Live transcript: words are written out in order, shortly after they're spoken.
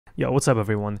Yo, what's up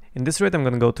everyone? In this raid I'm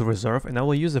gonna go to reserve and I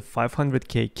will use a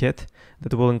 500k kit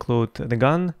that will include the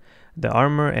gun, the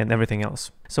armor and everything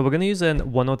else. So we're gonna use a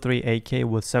 103 AK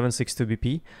with 762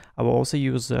 BP. I will also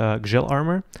use gel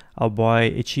armor. I'll buy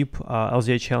a cheap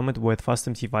LZH helmet with fast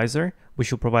MT visor,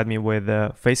 which will provide me with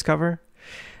a face cover.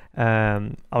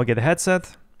 I'll get a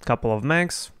headset, couple of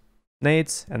mags,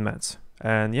 nades and meds.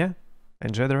 And yeah,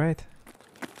 enjoy the raid.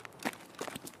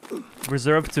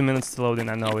 Reserve 2 minutes to load in.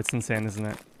 I know, it's insane, isn't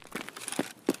it?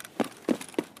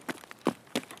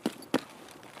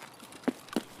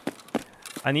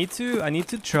 I need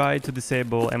to try to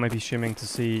disable MIP shimming to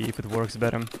see if it works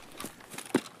better.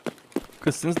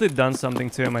 Because since they've done something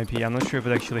to MIP, I'm not sure if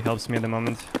it actually helps me at the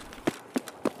moment.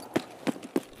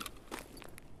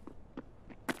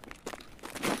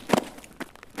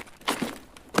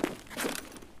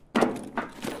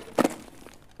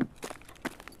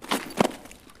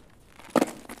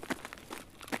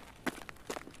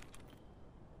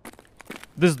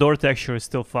 This door texture is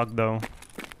still fucked though.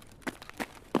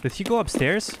 Did he go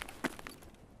upstairs?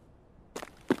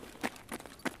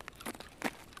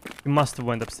 He must have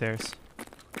went upstairs.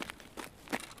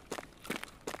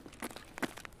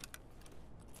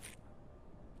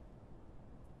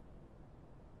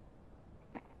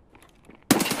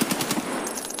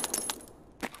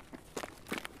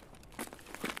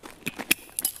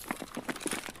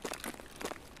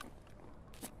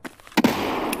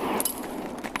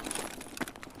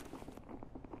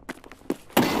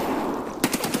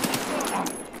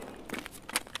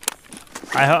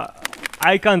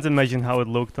 I can't imagine how it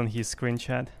looked on his screen,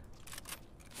 chat.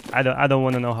 I don't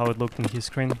want to know how it looked on his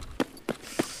screen.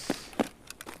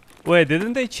 Wait,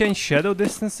 didn't they change shadow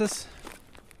distances?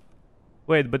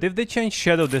 Wait, but if they change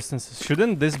shadow distances,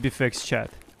 shouldn't this be fixed,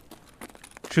 chat?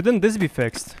 Shouldn't this be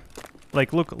fixed?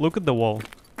 Like, look at the wall.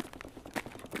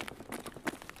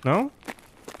 No?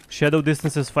 Shadow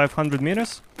distance is 500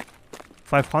 meters?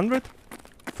 500?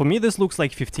 For me, this looks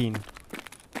like 15.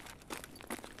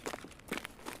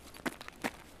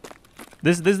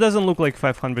 This doesn't look like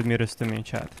 500 meters to me,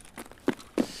 chat.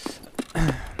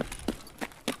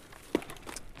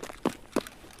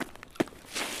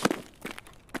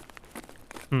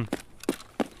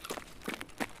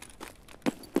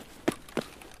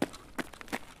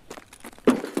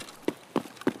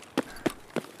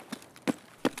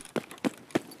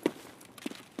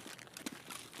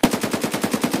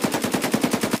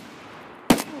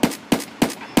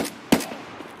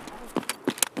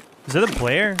 Is that a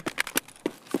player?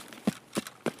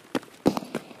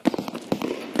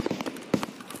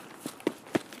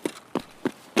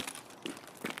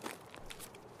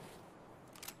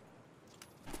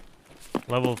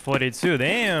 Level 42,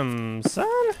 damn, son.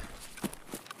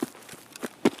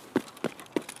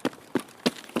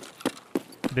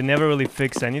 They never really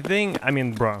fix anything. I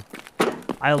mean, bro,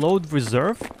 I load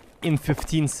reserve in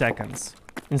 15 seconds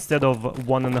instead of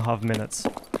 1.5 minutes.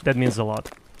 That means a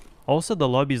lot. Also, the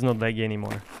lobby is not laggy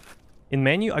anymore. In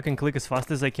menu, I can click as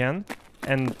fast as I can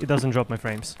and it doesn't drop my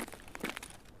frames.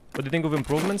 What do you think of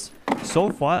improvements? So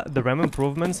far, the RAM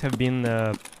improvements have been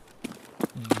the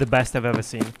best I've ever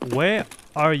seen. Where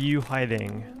are you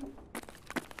hiding?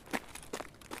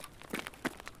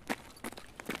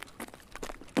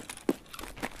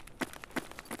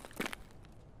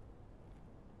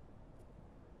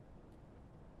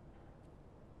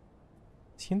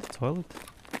 Is he in the toilet?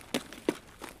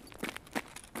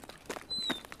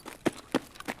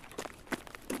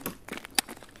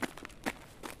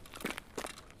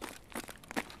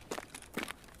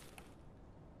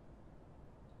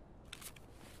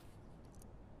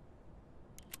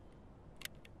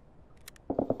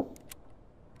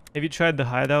 Have you tried the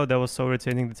hideout? That was so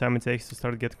irritating, the time it takes to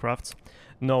start get crafts.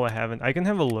 No, I haven't. I can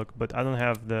have a look, but I don't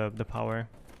have the power.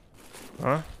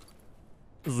 Huh?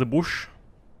 The bush?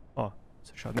 Oh,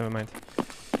 it's a shot. Never mind.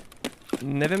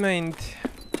 Never mind.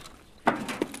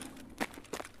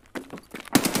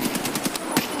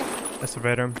 That's a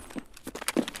radar.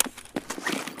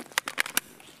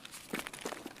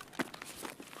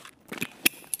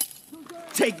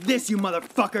 Take this, you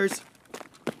motherfuckers!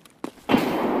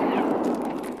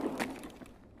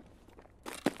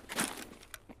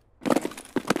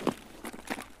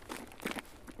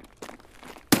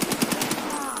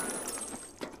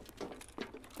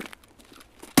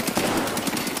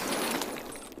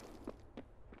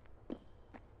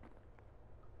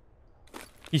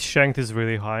 His strength is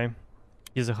really high.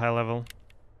 He's a high level.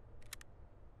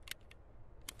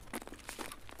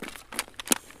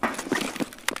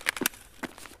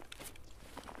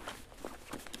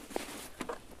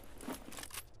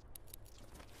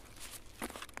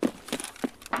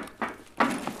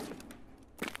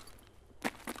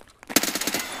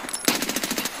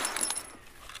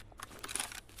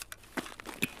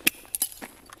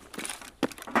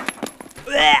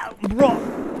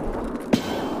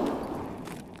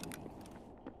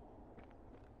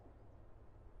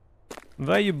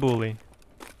 Why you bully?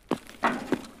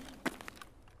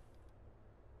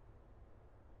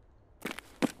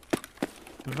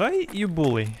 Why you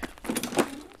bully?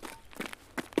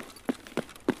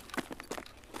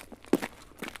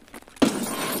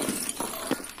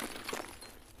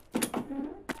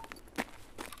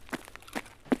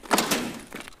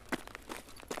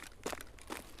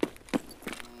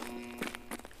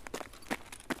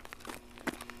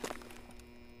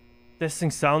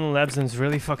 Testing sound on labs and it's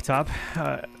really fucked up.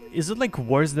 Is it like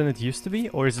worse than it used to be,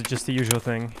 or is it just the usual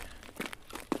thing?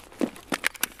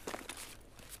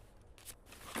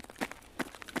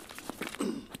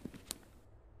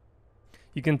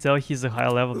 You can tell he's a high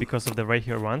level because of the way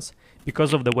he runs,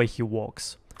 because of the way he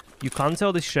walks. You can't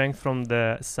tell the strength from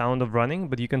the sound of running,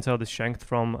 but you can tell the strength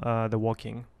from the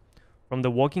walking. From the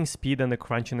walking speed and the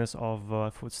crunchiness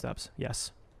of footsteps,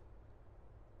 yes.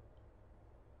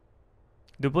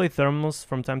 Do you play thermals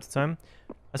from time to time?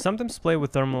 I sometimes play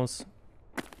with thermals.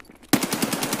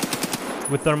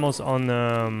 With thermals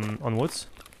on woods.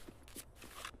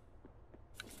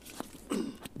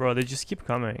 Bro, they just keep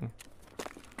coming.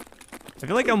 I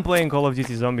feel like I'm playing Call of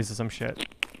Duty Zombies or some shit.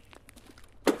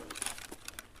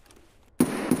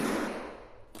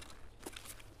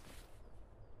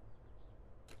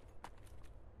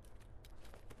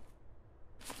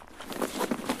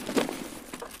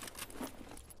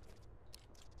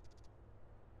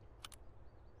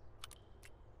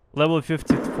 Level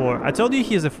 54. I told you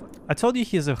he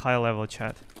is a high level,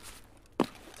 chat. I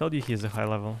told you he is a high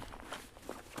level.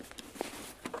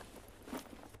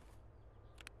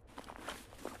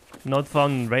 Not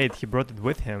found in raid, he brought it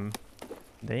with him.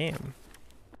 Damn.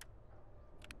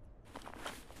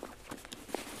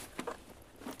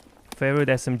 Favorite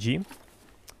SMG?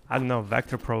 I don't know,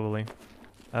 Vector probably.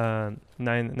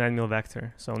 9mm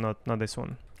Vector, so not this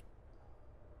one.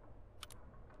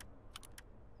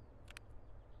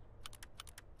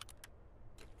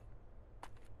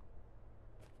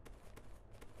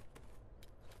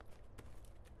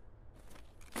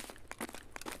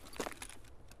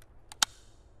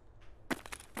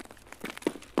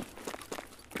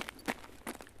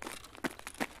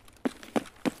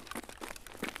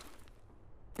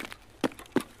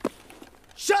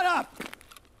 Shut up!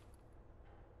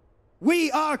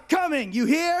 We are coming, you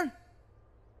hear?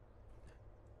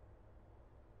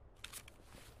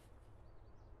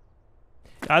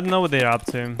 I don't know what they're up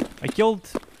to. I killed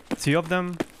 2 of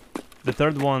them. The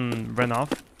third one ran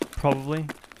off, probably.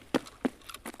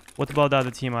 What about the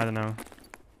other team? I don't know.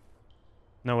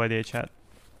 No idea, chat.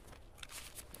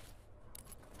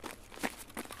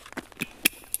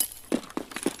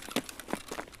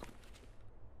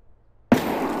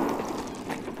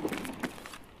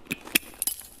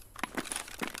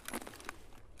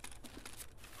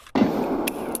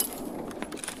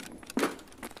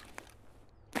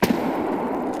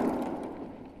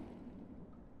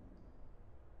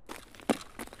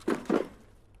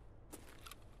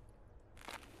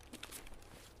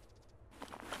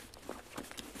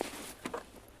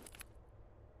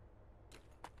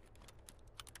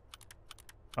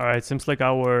 Alright, seems like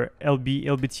our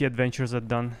LBT adventures are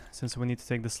done, since we need to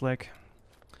take the slack.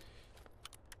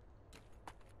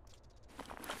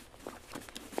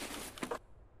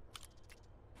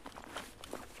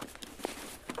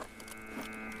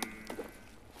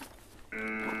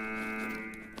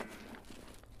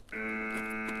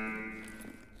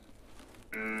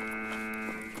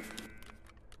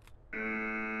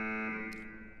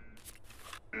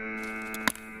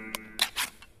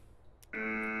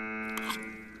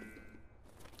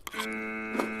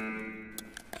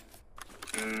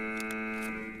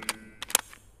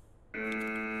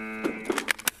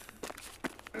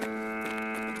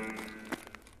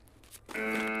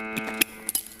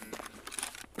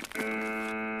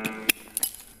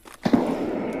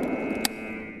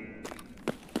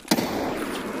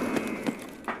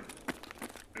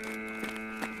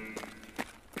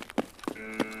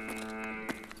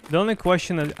 The only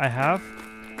question that I have,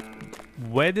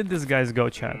 where did these guys go,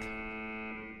 chat?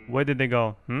 Where did they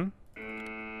go?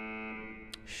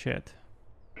 Shit.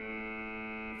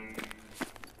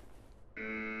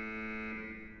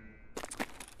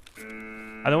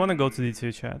 I don't want to go to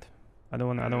D2, chat. I don't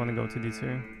want to go to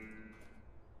D2.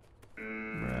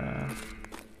 Bruh.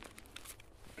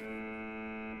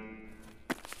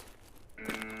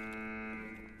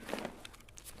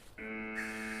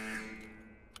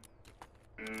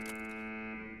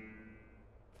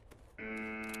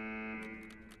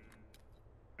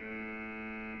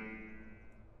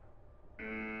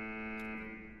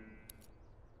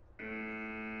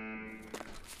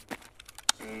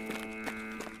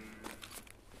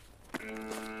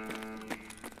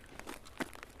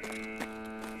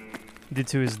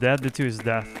 D2 is dead, D2 is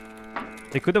death.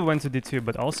 They could have went to D2,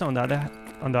 but also on the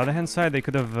other hand side, they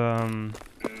could have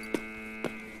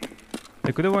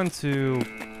went to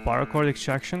paracord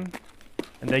extraction,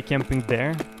 and they camping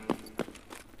there.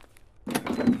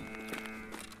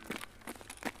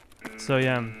 So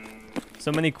yeah,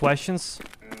 so many questions,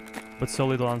 but so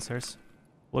little answers.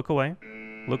 Look away,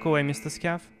 Mr.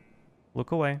 Scav.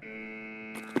 Look away.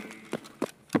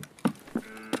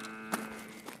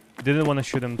 Didn't want to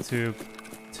shoot him to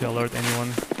alert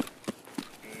anyone.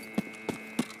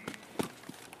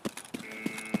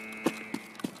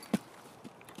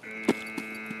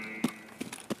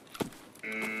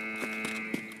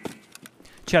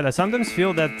 Chad, I sometimes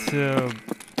feel that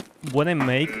when I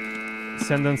make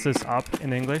sentences up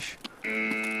in English,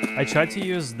 I try to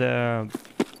use the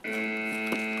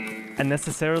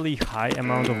unnecessarily high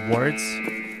amount of words.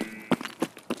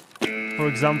 For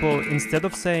example, instead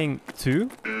of saying to,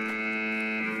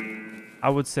 I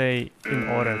would say in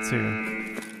order to.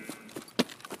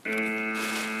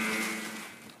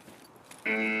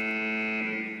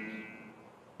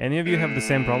 Any of you have the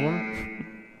same problem?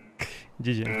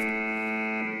 GG.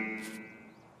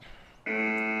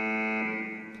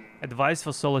 Advice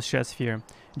for solo chess fear.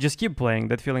 Just keep playing,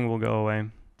 that feeling will go away.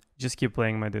 Just keep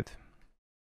playing, my dude.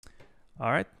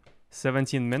 Alright,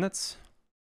 17 minutes,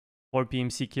 4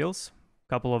 PMC kills,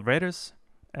 couple of raiders,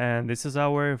 and this is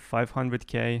our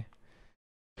 500k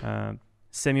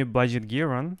semi-budget gear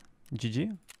run.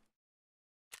 GG.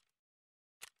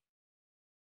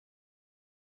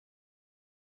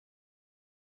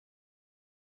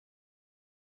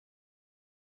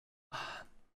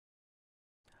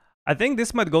 I think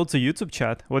this might go to YouTube,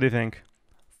 chat. What do you think?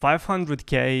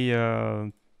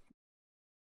 500k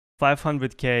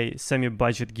 500k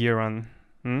semi-budget gear run.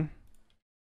 Hmm?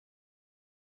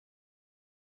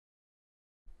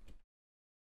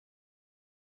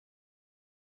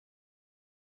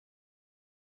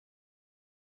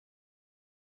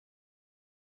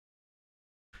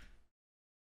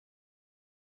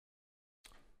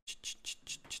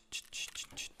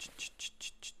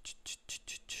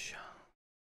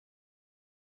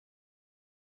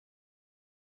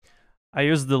 I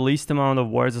use the least amount of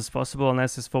words as possible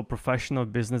unless it's for professional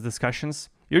business discussions.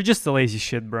 You're just a lazy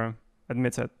shit, bro.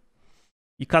 Admit it.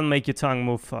 You can't make your tongue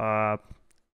move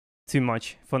too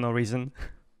much for no reason.